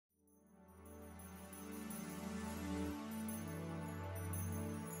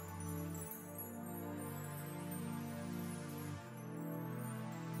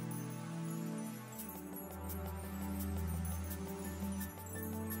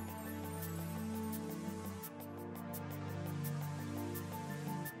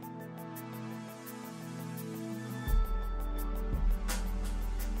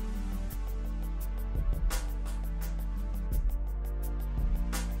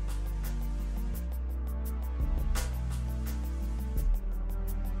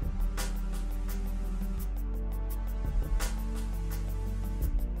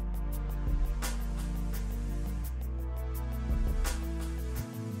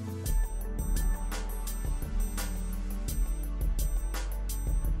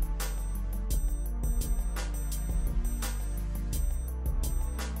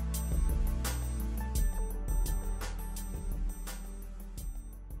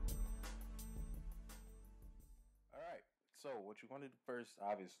So what you want to do first,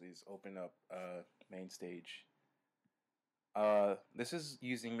 obviously, is open up MainStage. This is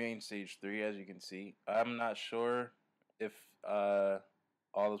using MainStage 3, as you can see. I'm not sure if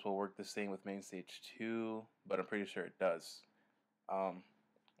all this will work the same with MainStage 2, but I'm pretty sure it does. All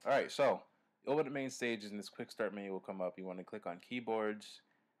right, so you open the MainStage, and this quick start menu will come up. You want to click on keyboards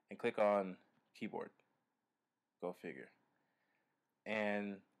and click on keyboard. Go figure.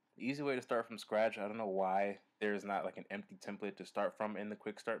 And the easy way to start from scratch, I don't know why there's not like an empty template to start from in the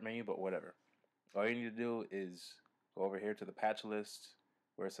quick start menu, but whatever. All you need to do is go over here to the patch list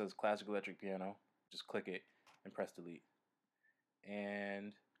where it says classic electric piano. Just click it and press delete.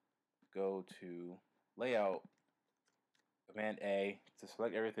 And go to layout, command A to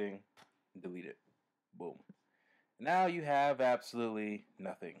select everything and delete it. Boom. Now you have absolutely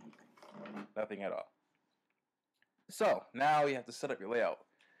nothing. Nothing at all. So now you have to set up your layout.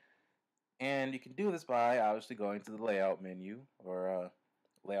 And you can do this by obviously going to the layout menu, or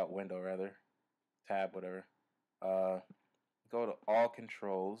layout window rather, tab, whatever. Go to all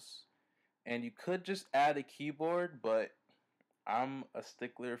controls, and you could just add a keyboard, but I'm a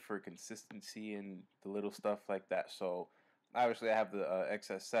stickler for consistency and the little stuff like that. So obviously I have the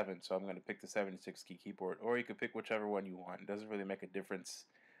XS7, so I'm going to pick the 76 key keyboard, or you could pick whichever one you want. It doesn't really make a difference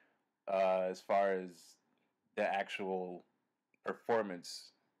as far as the actual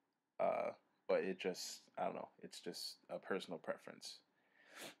performance. But it just, I don't know, it's just a personal preference.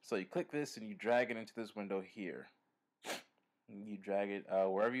 So you click this and you drag it into this window here. You drag it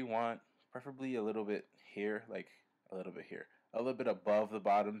wherever you want, preferably a little bit here, like a little bit here. A little bit above the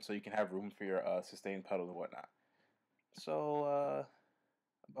bottom so you can have room for your sustain pedal and whatnot. So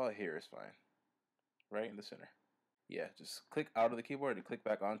about here is fine. Right in the center. Yeah, just click out of the keyboard and click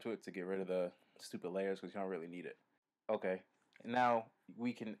back onto it to get rid of the stupid layers because you don't really need it. Okay, and now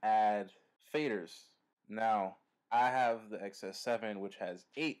we can add faders. Now, I have the XS7, which has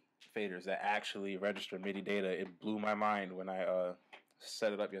 8 faders that actually register MIDI data. It blew my mind when I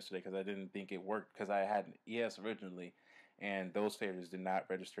set it up yesterday because I didn't think it worked because I had an ES originally, and those faders did not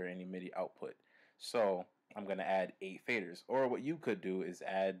register any MIDI output. So I'm going to add 8 faders. Or what you could do is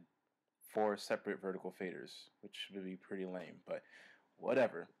add 4 separate vertical faders, which would be pretty lame, but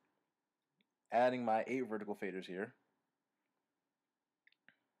whatever. Adding my 8 vertical faders here.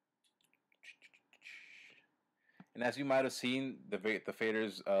 And as you might have seen, the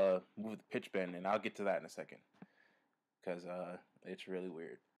faders move the pitch bend, and I'll get to that in a second because it's really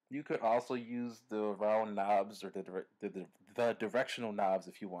weird. You could also use the round knobs or the directional knobs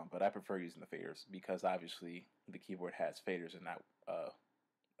if you want, but I prefer using the faders because obviously the keyboard has faders and not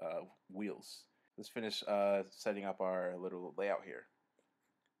wheels. Let's finish setting up our little layout here.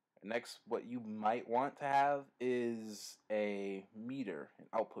 Next, what you might want to have is a meter, an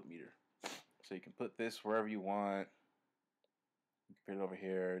output meter. So you can put this wherever you want. You can put it over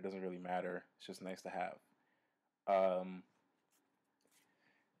here. It doesn't really matter. It's just nice to have. And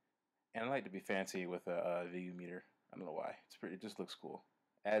I like to be fancy with a VU meter. I don't know why. It's pretty. It just looks cool.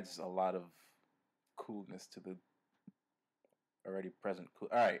 Adds a lot of coolness to the already present cool.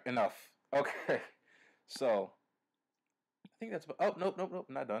 All right, enough. Okay. So I think that's. Oh, nope.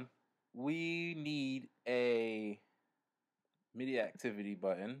 I'm not done. We need a MIDI activity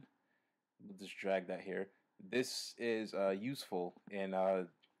button. We'll just drag that here. This is useful in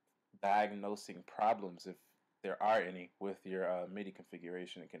diagnosing problems, if there are any, with your MIDI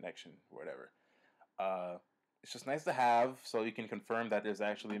configuration and connection or whatever. It's just nice to have so you can confirm that there's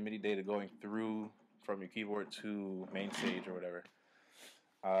actually MIDI data going through from your keyboard to MainStage or whatever.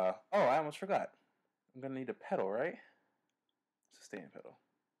 Oh, I almost forgot. I'm going to need a pedal, right? Sustain pedal.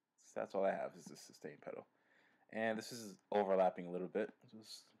 So that's all I have is this sustain pedal. And this is overlapping a little bit.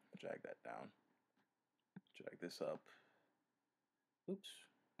 Just drag that down. Drag this up. Oops.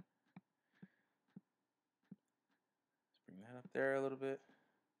 Let's bring that up there a little bit.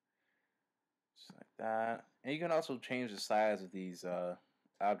 Just like that. And you can also change the size of these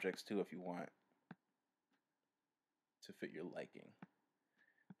objects too if you want to fit your liking.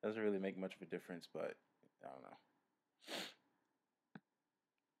 Doesn't really make much of a difference, but I don't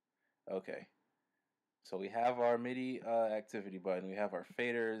know. Okay. So we have our MIDI activity button, we have our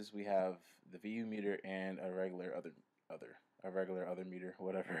faders, we have the VU meter, and a regular other meter,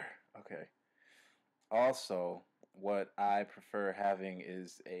 whatever. Okay. Also, what I prefer having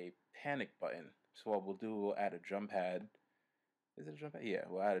is a panic button. So what we'll do, we'll add a drum pad. Is it a drum pad? Yeah,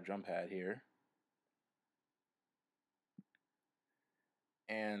 we'll add a drum pad here.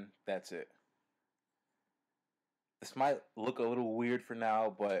 And that's it. This might look a little weird for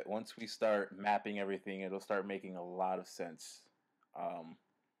now, but once we start mapping everything, it'll start making a lot of sense.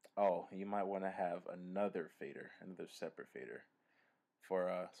 oh, you might want to have another fader, another separate fader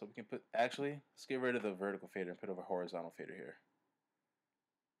for so we can put, actually, let's get rid of the vertical fader and put a horizontal fader here.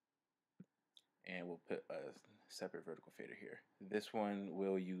 And we'll put a separate vertical fader here. This one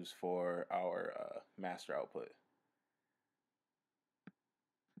we'll use for our master output.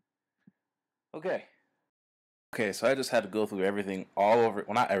 Okay. Okay, so I just had to go through everything all over,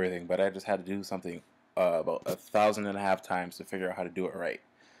 well, not everything, but I just had to do something about 1,500 times to figure out how to do it right.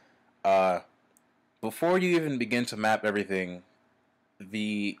 Before you even begin to map everything,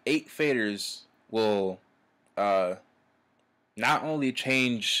 the 8 faders will not only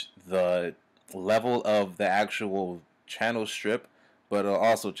change the level of the actual channel strip, but it'll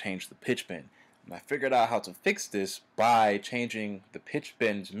also change the pitch bend. And I figured out how to fix this by changing the pitch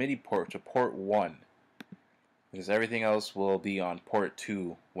bend's MIDI port to port 1, because everything else will be on port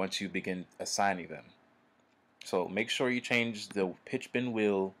 2 once you begin assigning them. So make sure you change the pitch bend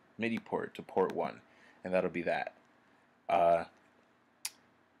wheel MIDI port to port 1, and that'll be that.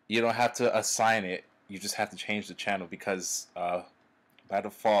 You don't have to assign it, you just have to change the channel, because by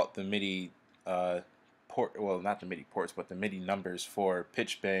default the MIDI port, well, not the MIDI ports, but the MIDI numbers for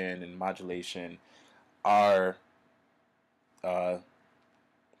pitch bend and modulation are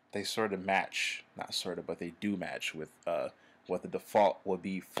they sort of match, not sort of, but they do match with what the default would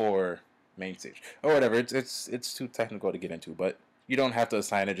be for MainStage or whatever. It's too technical to get into, but you don't have to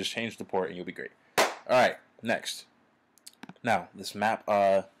assign it. Just change the port and you'll be great. All right, next. Now this map,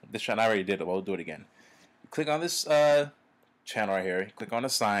 this channel I already did it. But we'll do it again. Click on this channel right here. Click on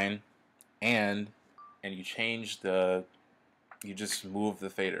assign, and you change the, you just move the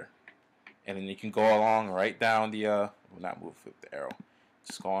fader, and then you can go along right down the well, not move with the arrow.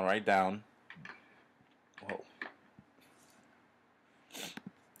 Just going right down. Whoa.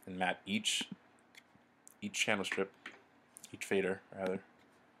 And map each channel strip, each fader rather.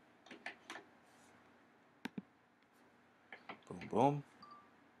 Boom, boom.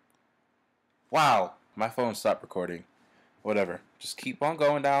 Wow, my phone stopped recording. Whatever. Just keep on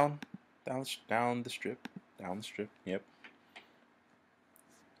going down the strip, down the strip. Yep.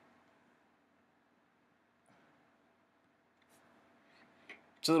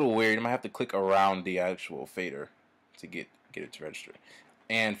 It's a little weird. You might have to click around the actual fader to get it to register.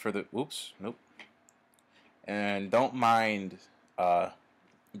 And for the, oops, nope. And don't mind the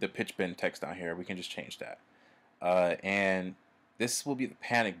pitch bend text down here. We can just change that. And this will be the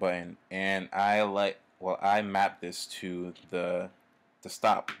panic button. And I map this to the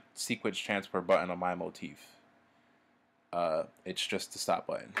stop sequence transfer button on my motif. It's just the stop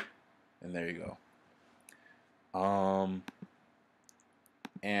button. And there you go.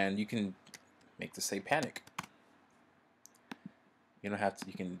 And you can make this say panic. You don't have to,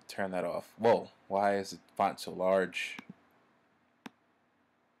 you can turn that off. Whoa, why is the font so large?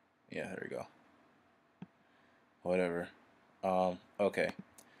 Yeah, there we go. Whatever. Okay.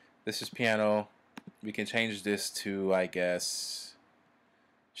 This is piano. We can change this to, I guess,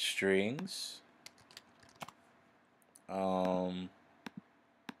 strings.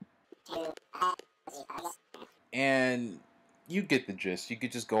 And you get the gist. You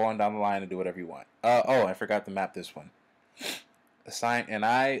could just go on down the line and do whatever you want. Oh, I forgot to map this one. Assign,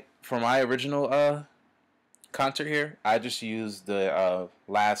 and for my original concert here, I just used the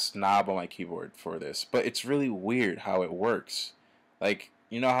last knob on my keyboard for this. But it's really weird how it works. Like,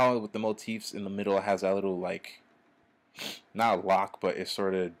 you know how with the motifs in the middle it has that little, like, not lock, but it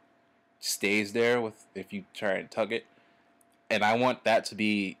sort of stays there with if you try and tug it. And I want that to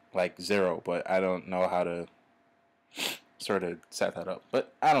be like 0, but I don't know how to sort of set that up.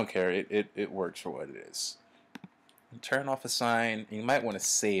 But I don't care. It works for what it is. Turn off assign. You might want to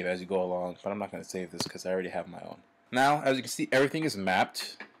save as you go along, but I'm not going to save this because I already have my own. Now, as you can see, everything is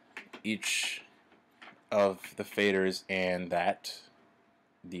mapped. Each of the faders and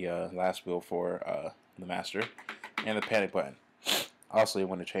the last wheel for the master, and the panic button. Also, you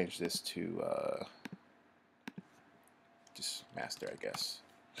want to change this to just master, I guess.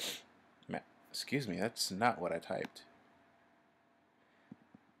 Excuse me, that's not what I typed.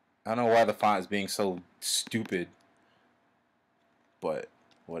 I don't know why the font is being so stupid, but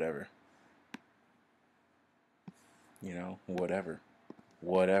whatever. You know, whatever.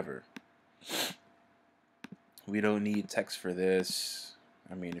 Whatever. We don't need text for this.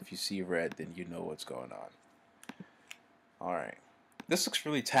 I mean, if you see red, then you know what's going on. Alright. This looks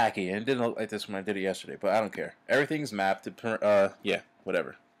really tacky, and it didn't look like this when I did it yesterday, but I don't care. Everything's mapped. Yeah,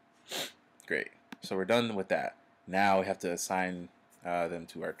 whatever. Great. So we're done with that. Now we have to assign them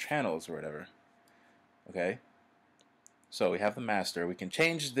to our channels or whatever. Okay? So we have the master. We can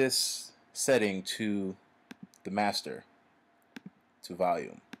change this setting to the master, to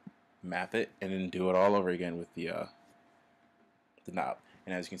volume. map it, and then do it all over again with the knob.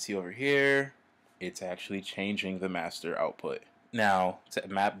 And as you can see over here, it's actually changing the master output. Now, to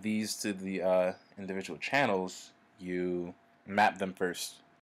map these to the individual channels, you map them first.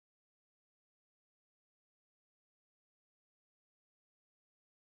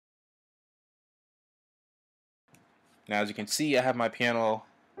 Now, as you can see, I have my piano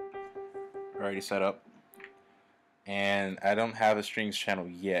already set up, and I don't have a strings channel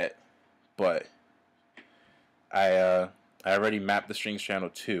yet, but I already mapped the strings channel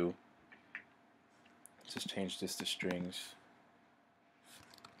too. Let's just change this to strings.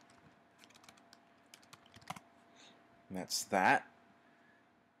 And that's that.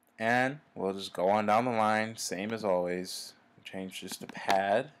 And we'll just go on down the line, same as always. Change this to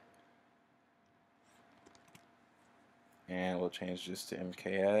pad. And we'll change this to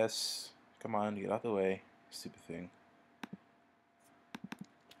MKS. Come on, get out the way. Stupid thing.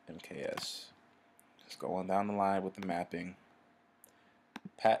 MKS. Just go on down the line with the mapping.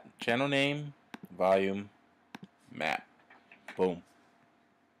 Channel name, volume, map. Boom.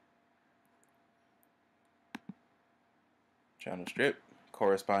 Channel strip,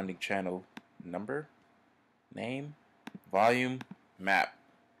 corresponding channel number, name, volume, map,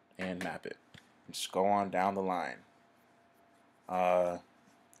 and map it. Just go on down the line. Also,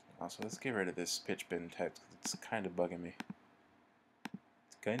 let's get rid of this pitch bend text. It's kind of bugging me.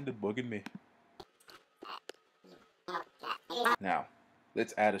 Now,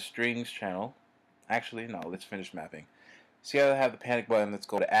 let's add a strings channel. Actually, no, let's finish mapping. See how I have the panic button? Let's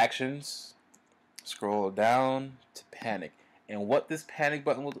go to actions, scroll down to panic. And what this panic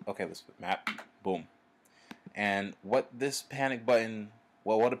button will do, okay, let's map, boom. And what this panic button,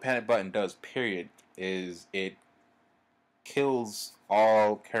 well, what a panic button does, period, is it kills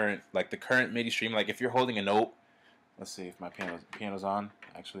all current, like the current MIDI stream. Like if you're holding a note, let's see if my piano's on,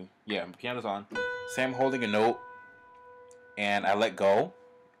 actually. Yeah, my piano's on. Say I'm holding a note and I let go,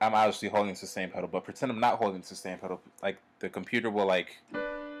 I'm obviously holding the sustain pedal, but pretend I'm not holding the sustain pedal. Like the computer will like,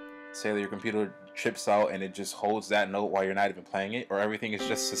 say that your computer trips out and it just holds that note while you're not even playing it, or everything is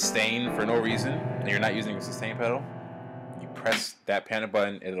just sustained for no reason and you're not using the sustain pedal. You press that panic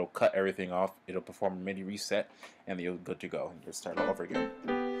button, it'll cut everything off, it'll perform a MIDI reset, and then you're good to go. You'll start all over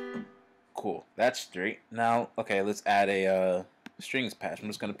again. Cool, that's straight. Now, okay, let's add a strings patch. I'm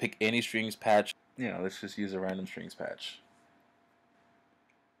just going to pick any strings patch. You know, let's just use a random strings patch.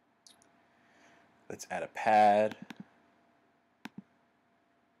 Let's add a pad.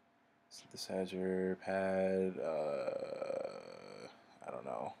 Synthesizer, pad, I don't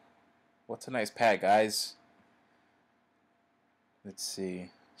know. What's a nice pad, guys? Let's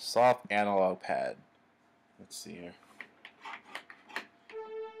see. Soft analog pad. Let's see here.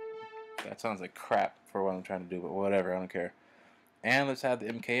 That sounds like crap for what I'm trying to do, but whatever, I don't care. And let's add the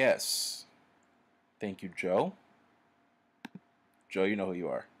MKS. Thank you, Joe. Joe, you know who you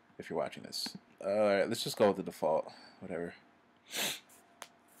are if you're watching this. Alright, let's just go with the default. Whatever.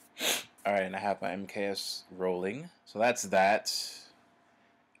 Alright, and I have my MKS rolling. So that's that.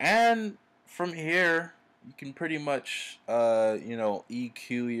 And from here, you can pretty much, you know,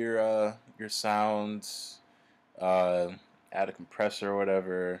 EQ your sounds, add a compressor or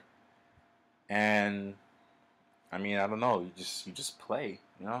whatever, and I mean, I don't know, you just play,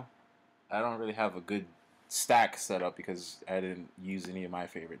 you know. I don't really have a good stack set up because I didn't use any of my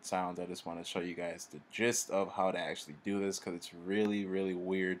favorite sounds. I just want to show you guys the gist of how to actually do this because it's really, really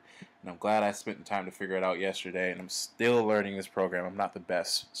weird, and I'm glad I spent the time to figure it out yesterday, and I'm still learning this program. I'm not the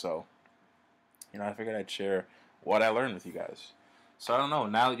best, so you know, I figured I'd share what I learned with you guys. So I don't know,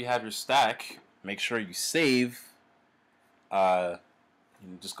 now that you have your stack, make sure you save. You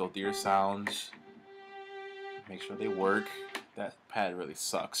just go through your sounds, make sure they work. That pad really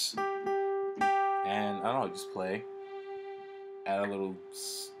sucks. And I don't know, just play. Add a little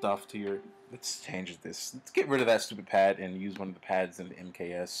stuff to your, let's change this. Let's get rid of that stupid pad and use one of the pads in the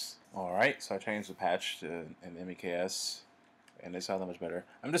MKS. Alright, so I changed the patch to an MKS. And they sound that much better.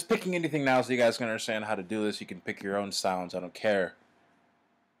 I'm just picking anything now so you guys can understand how to do this. You can pick your own sounds. I don't care.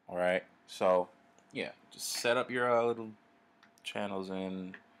 Alright? So, yeah. Just set up your little channels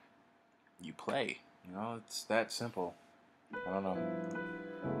and you play. You know, it's that simple. I don't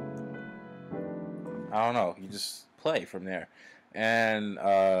know. You just play from there. And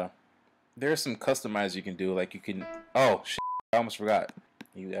there's some customizing you can do. Like you can... Oh, shit. I almost forgot.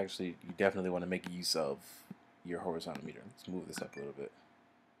 You definitely want to make use of your horizontal meter. Let's move this up a little bit.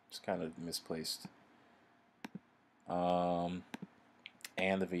 It's kind of misplaced. And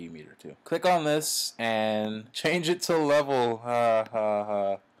the VU meter too. Click on this and change it to level.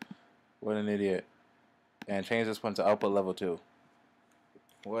 What an idiot. And change this one to output level 2.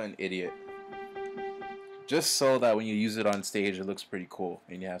 What an idiot. Just so that when you use it on stage, it looks pretty cool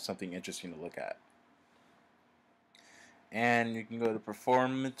and you have something interesting to look at. And you can go to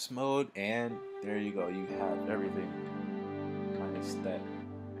performance mode, and there you go. You have everything minus that.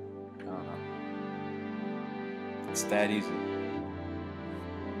 I don't know. It's that easy.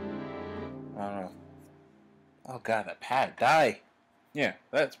 I don't know. Oh god, that pad, die! Yeah,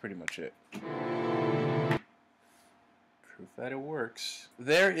 that's pretty much it. Proof that it works.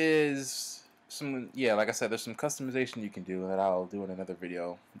 There is some, yeah, like I said, there's some customization you can do that I'll do in another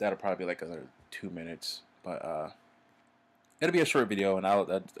video. That'll probably be like another 2 minutes, but it'll be a short video, and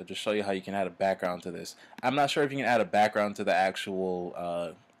I'll just show you how you can add a background to this. I'm not sure if you can add a background to the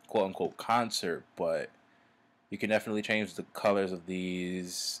actual quote-unquote concert, but you can definitely change the colors of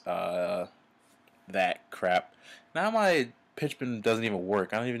these, that crap. Now my pitch bend doesn't even work.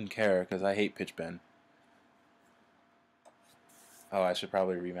 I don't even care because I hate pitch bend. Oh, I should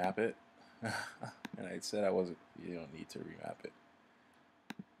probably remap it. And I said I wasn't. You don't need to remap it.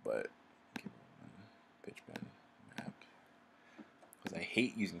 But pitch bend map, because I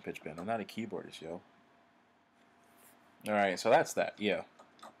hate using pitch bend. I'm not a keyboardist, yo. All right, so that's that. Yeah.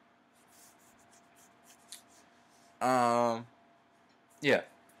 Yeah.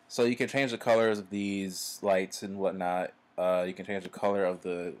 So you can change the colors of these lights and whatnot. You can change the color of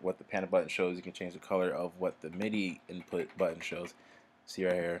what the panic button shows. You can change the color of what the MIDI input button shows. See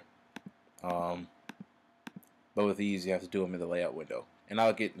right here. But with these, you have to do them in the layout window, and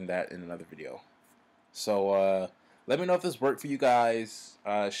I'll get in that in another video. So let me know if this worked for you guys.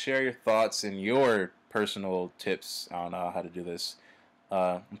 Share your thoughts and your personal tips on how to do this.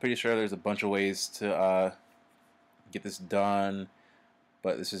 I'm pretty sure there's a bunch of ways to get this done,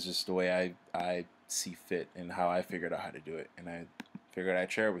 but this is just the way I see fit and how I figured out how to do it, and I figured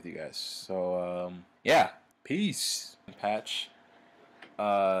I'd share it with you guys. So yeah, peace. Patch,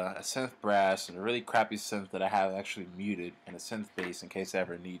 a synth brass, and a really crappy synth that I have actually muted, and a synth bass in case I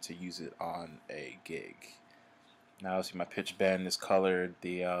ever need to use it on a gig. Now see, my pitch bend is colored,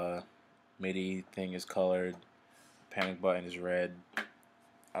 the MIDI thing is colored, panic button is red,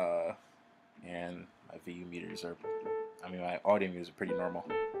 and my VU meters are, my audio meters are pretty normal.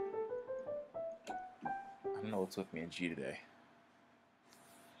 I don't know what's with me in G today.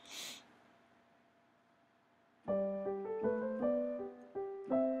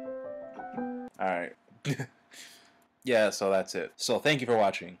 Alright. Yeah, so that's it. So thank you for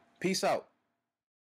watching. Peace out.